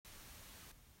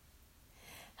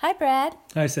Hi, Brad.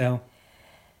 Hi, Sal.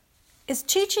 Is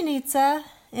Chichen Itza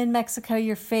in Mexico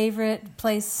your favorite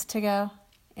place to go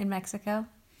in Mexico?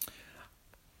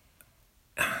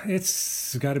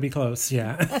 It's got to be close,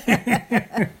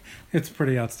 yeah. It's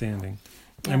pretty outstanding.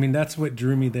 Yeah. I mean, that's what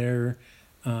drew me there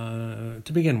to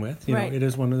begin with. You know, Right. it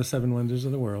is one of the seven wonders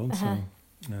of the world. Uh-huh.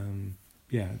 So,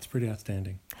 yeah, it's pretty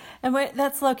outstanding. And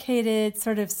that's located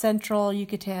sort of central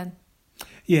Yucatan.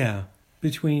 Yeah,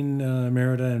 between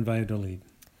Merida and Valladolid.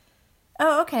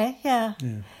 Oh, okay. Yeah.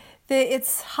 Yeah.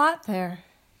 It's hot there.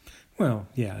 Well,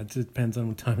 yeah, it depends on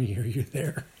what time of year you're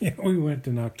there. Yeah, we went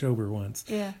in October once.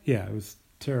 Yeah. Yeah, it was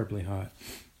terribly hot.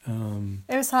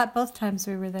 It was hot both times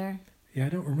we were there. Yeah, I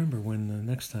don't remember when the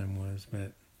next time was,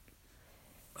 but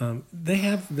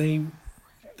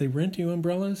they rent you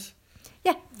umbrellas.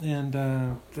 Yeah. And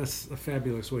that's a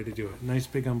fabulous way to do it. Nice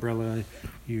big umbrella.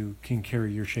 You can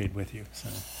carry your shade with you. So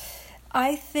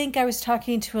I think I was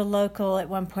talking to a local at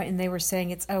one point, and they were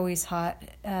saying it's always hot.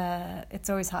 It's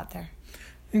always hot there,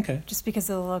 okay. just because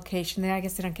of the location. I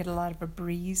guess they don't get a lot of a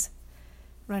breeze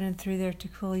running through there to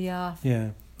cool you off.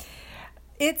 Yeah.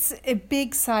 It's a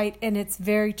big site, and it's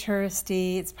very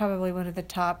touristy. It's probably one of the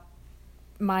top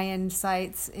Mayan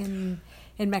sites in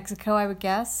Mexico, I would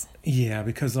guess. Yeah,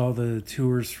 because all the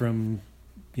tours from,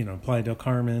 Playa del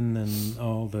Carmen and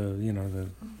all the, the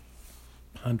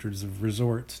hundreds of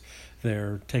resorts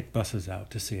there take buses out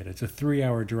to see it. It's a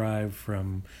 3-hour drive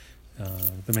from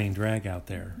the main drag out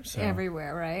there. So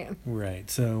Everywhere, right? Right.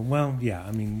 So, well, yeah,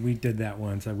 I mean, we did that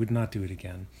once. I would not do it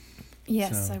again.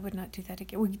 Yes, So- I would not do that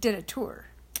again. We did a tour.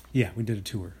 Yeah, we did a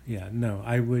tour. Yeah, no,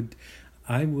 I would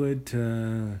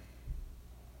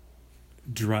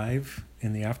drive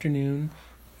in the afternoon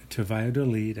to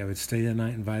Valladolid. I would stay the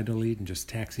night in Valladolid and just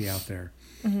taxi out there.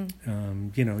 Mm-hmm.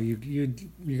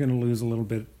 You're going to lose a little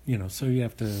bit, so you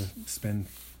have to spend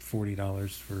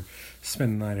 $40 for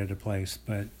spend the night at a place.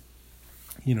 But,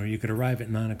 you could arrive at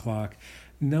 9 o'clock.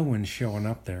 No one's showing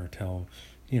up there till,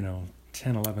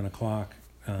 10, 11 o'clock.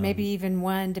 Maybe even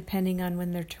one, depending on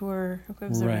when their tour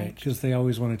was Right, arranged. because they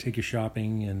always want to take you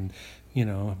shopping and,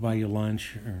 buy you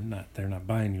lunch, or not, they're not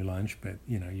buying you lunch, but,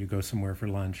 you go somewhere for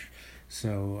lunch.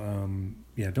 So,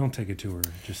 don't take a tour.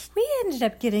 Just, We ended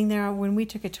up getting there when we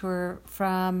took a tour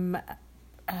from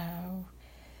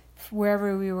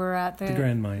wherever we were at. The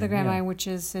Grand Mayan, The Grand yeah. Mayan, which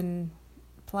is in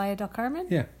Playa del Carmen.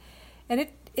 yeah, And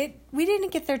we didn't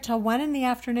get there till 1 in the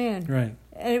afternoon. right,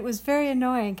 And it was very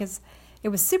annoying because it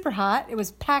was super hot. It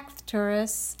was packed with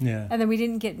tourists. yeah. And then we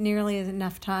didn't get nearly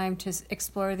enough time to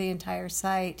explore the entire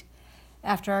site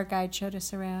after our guide showed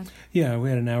us around. Yeah, we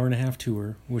had an hour-and-a-half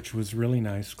tour, which was really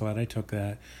nice. Glad I took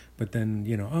that. But then,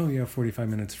 45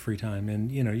 minutes free time.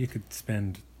 And, you could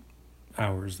spend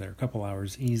hours there, a couple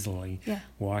hours easily, Yeah.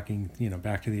 walking,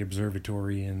 back to the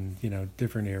observatory and,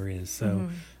 different areas. So,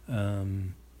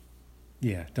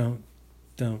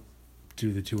 don't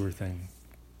do the tour thing.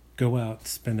 Go out,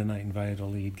 spend a night in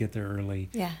Valladolid, get there early,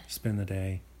 Yeah. spend the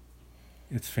day.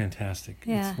 It's fantastic.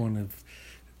 Yeah. It's one of,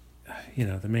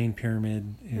 the main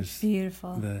pyramid It's is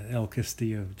beautiful. the El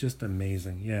Castillo, just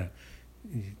amazing. Yeah.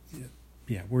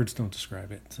 Yeah, words don't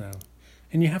describe it. So,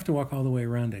 and you have to walk all the way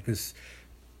around it because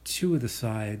 2 of the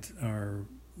sides are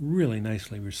really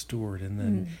nicely restored, and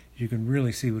then you can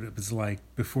really see what it was like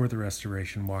before the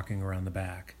restoration walking around the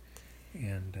back.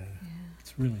 And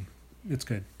it's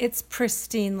good. It's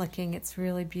pristine looking. It's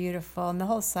really beautiful. And the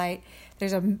whole site,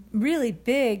 there's a really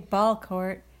big ball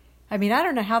court. I mean, I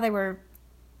don't know how they were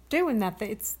doing that.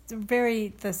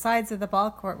 The sides of the ball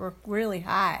court were really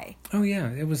high. Oh, yeah.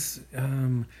 It was,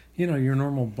 your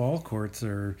normal ball courts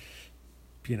are,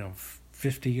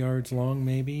 50 yards long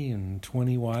maybe and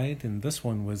 20 wide. And this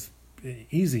one was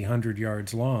easy 100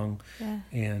 yards long Yeah.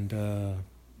 and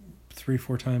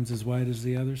 3-4 times as wide as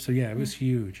the other. So, yeah, it was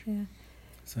huge. Yeah.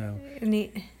 So,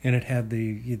 Neat. and it had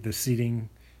the seating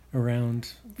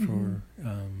around for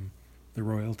the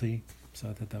royalty. So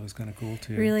I thought that was kind of cool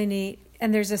too. Really neat.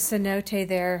 And there's a cenote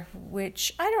there,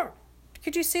 which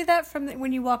could you see that from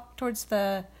when you walk towards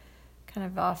the kind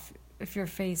of off, if you're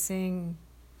facing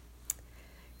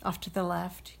off to the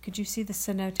left? Could you see the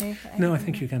cenote? No, I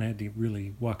think you kind of had to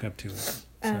really walk up to it. So,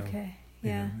 Okay.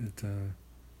 Yeah.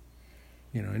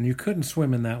 And you couldn't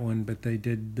swim in that one, but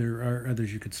there are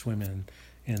others you could swim in,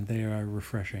 and they are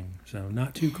refreshing. So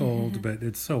not too cold, but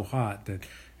it's so hot that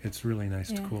it's really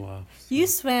nice to cool off. So. You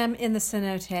swam in the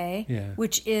cenote, Yeah.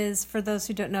 which is, for those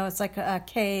who don't know, it's like a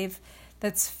cave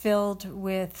that's filled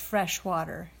with fresh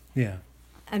water. Yeah.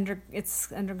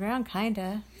 It's underground, kind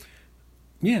of.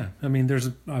 Yeah, I mean, there's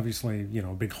obviously, a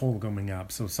big hole going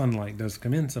up, so sunlight does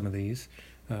come in some of these,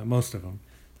 most of them.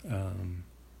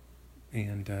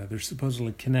 and they're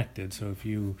supposedly connected. So if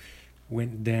you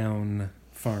went down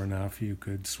far enough, you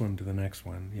could swim to the next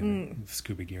one. You know,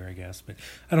 scuba gear, I guess. But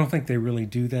I don't think they really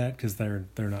do that because they're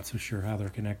not so sure how they're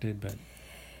connected. But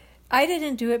I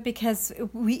didn't do it because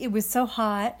it was so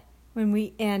hot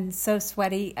and so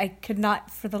sweaty. I could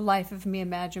not, for the life of me,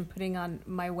 imagine putting on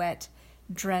my wet,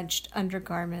 drenched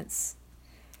undergarments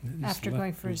after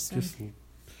going for a swim. Just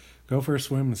go for a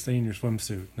swim and stay in your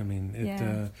swimsuit. I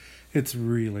mean, it's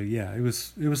really it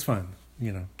was fun.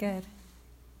 You know, good.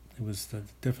 It was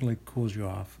definitely cools you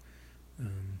off.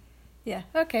 Yeah.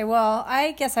 Okay. Well,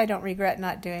 I guess I don't regret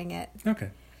not doing it. Okay.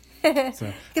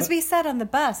 Because we sat on the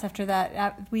bus after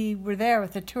that. We were there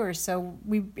with the tour, so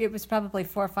it was probably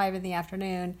 4 or 5 in the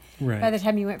afternoon. Right. By the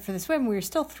time you went for the swim, we were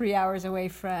still 3 hours away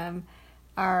from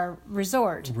our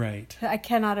resort. Right. I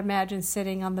cannot imagine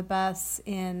sitting on the bus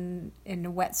in a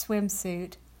wet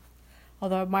swimsuit,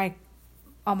 although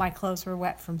all my clothes were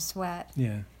wet from sweat.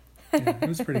 Yeah. It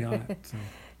was pretty hot. So.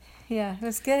 Yeah, it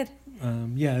was good.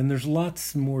 And there's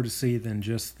lots more to see than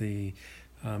just the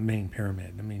main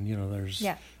pyramid. I mean, you know, there's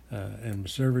an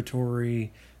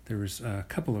observatory. There's a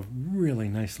couple of really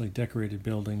nicely decorated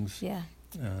buildings. Yeah.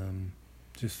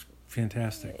 Just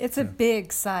fantastic. It's a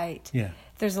big site. Yeah.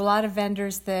 There's a lot of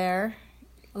vendors there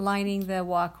lining the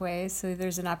walkways, so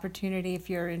there's an opportunity if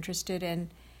you're interested in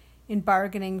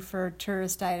bargaining for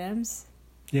tourist items.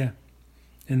 Yeah.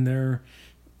 And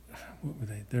what were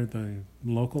they? They're the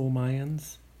local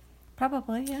Mayans?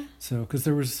 Probably, yeah. So, because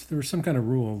there was some kind of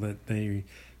rule that they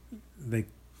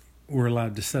were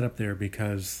allowed to set up there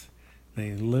because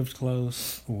they lived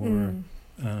close, or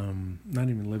not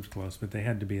even lived close, but they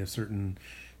had to be a certain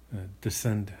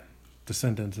descendant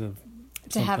of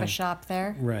to have a shop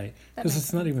there, right? Because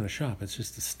it's not even a shop; it's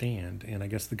just a stand. And I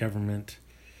guess the government,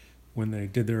 when they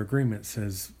did their agreement,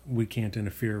 says we can't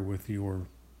interfere with your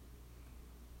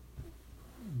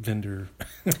vendor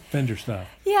stuff.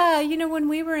 Yeah, you know, when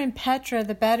we were in Petra,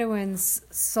 the Bedouins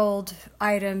sold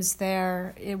items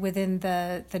there within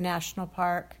the national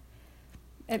park.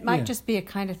 It might just be a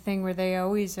kind of thing where they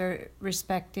always are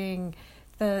respecting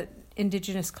the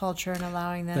indigenous culture and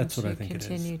allowing them to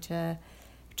continue to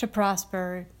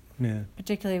prosper. Yeah.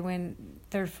 Particularly when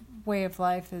their way of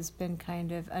life has been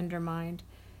kind of undermined.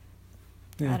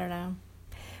 Yeah. I don't know.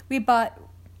 We bought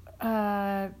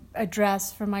a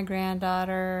dress for my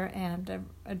granddaughter and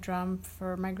a drum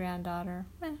for my granddaughter.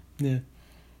 Yeah.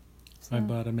 So. I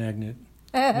bought a magnet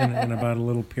and I bought a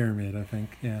little pyramid, I think.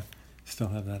 Yeah. Still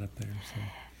have that up there. So.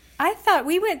 I thought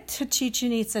we went to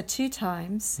Chichen Itza 2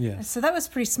 times. Yes. So that was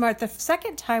pretty smart. The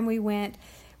second time we went,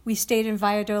 we stayed in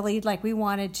Valladolid like we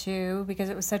wanted to because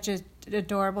it was such an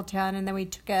adorable town. And then we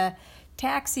took a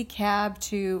taxi cab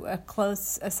to a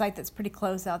site that's pretty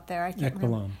close out there. I can't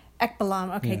remember.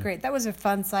 Ekbalam. Okay, great. That was a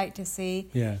fun sight to see.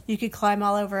 Yeah. You could climb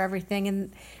all over everything.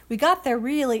 And we got there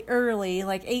really early,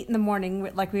 like 8 in the morning,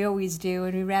 like we always do.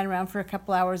 And we ran around for a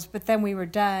couple hours. But then we were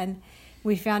done.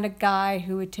 We found a guy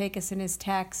who would take us in his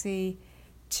taxi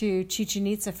to Chichen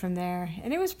Itza from there.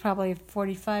 And it was probably a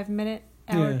 45-minute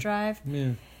drive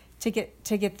to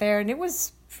get there. And it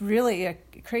was really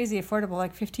crazy affordable,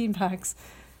 like $15.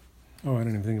 Oh, I don't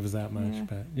even think it was that much. Yeah.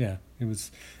 But yeah, it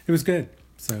was good.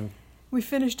 So... We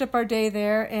finished up our day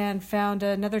there and found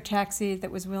another taxi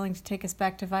that was willing to take us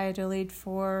back to Valladolid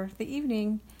for the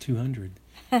evening. 200.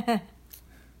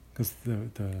 Because the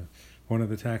one of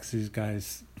the taxis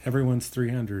guys, everyone's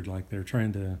 300. Like they're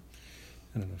trying to,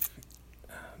 I don't know,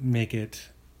 make it.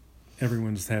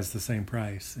 Everyone has the same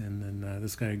price, and then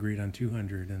this guy agreed on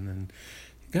 200, and then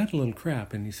he got a little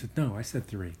crap, and he said, "No, I said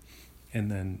 3," and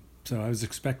then. So I was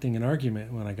expecting an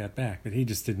argument when I got back, but he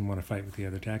just didn't want to fight with the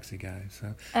other taxi guy.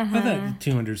 So I thought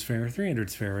 200's fair,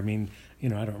 300's fair. I mean, you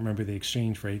know, I don't remember the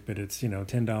exchange rate, but it's, you know,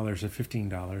 $10 or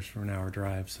 $15 for an hour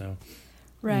drive. So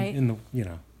right in the, you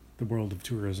know, the world of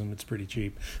tourism, it's pretty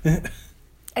cheap.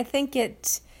 I think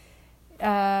it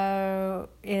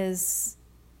is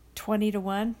 20 to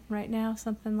 1 right now,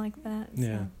 something like that. Yeah.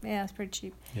 So, yeah, it's pretty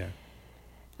cheap. Yeah.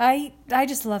 I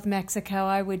just love Mexico.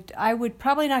 I would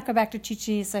probably not go back to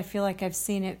Chichen Itza. I feel like I've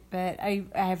seen it, but I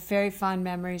have very fond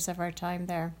memories of our time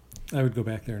there. I would go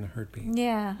back there in a heartbeat.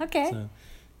 Yeah, okay. So.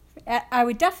 I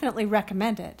would definitely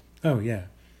recommend it. Oh, yeah.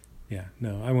 Yeah,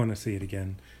 no, I want to see it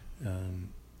again.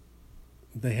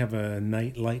 They have a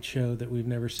night light show that we've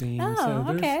never seen. Oh,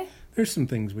 so there's some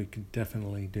things we could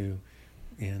definitely do.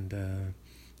 And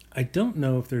I don't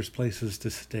know if there's places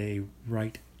to stay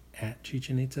right at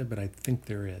Chichen Itza, but I think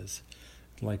there is,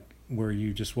 like where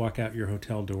you just walk out your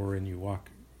hotel door and you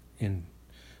walk in.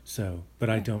 So, but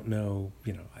I don't know.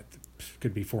 You know, it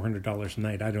could be $400 a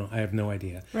night. I have no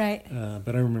idea. Right.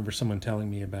 But I remember someone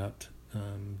telling me about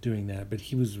doing that. But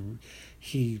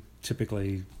he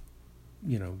typically,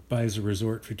 buys a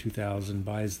resort for $2,000,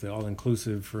 buys the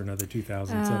all-inclusive for another $2,000.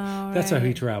 So that's how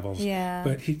he travels. Yeah.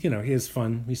 But he has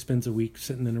fun. He spends a week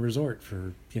sitting in a resort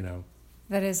for,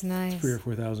 that is nice. $3,000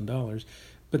 or $4,000.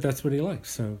 But that's what he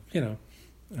likes. So,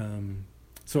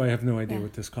 so I have no idea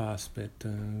what this costs, but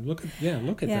look at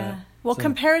that. Well, So,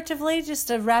 comparatively, just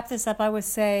to wrap this up, I would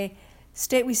say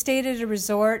we stayed at a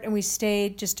resort, and we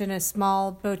stayed just in a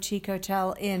small boutique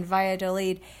hotel in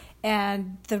Valladolid.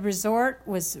 And the resort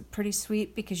was pretty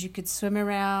sweet because you could swim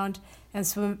around and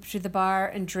swim up to the bar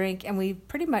and drink. And we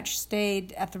pretty much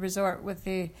stayed at the resort with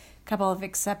a couple of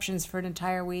exceptions for an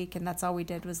entire week. And that's all we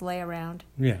did was lay around,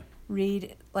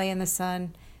 read, lay in the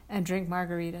sun, and drink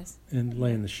margaritas. And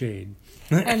lay in the shade.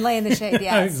 And lay in the shade,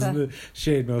 yeah. I was in the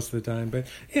shade most of the time. But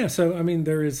yeah, so I mean,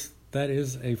 that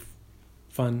is a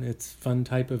fun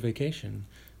type of vacation.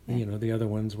 Yeah. The other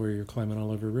ones where you're climbing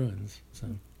all over ruins. So.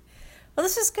 Well,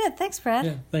 this is good. Thanks, Brad.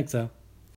 Yeah, thanks, Al.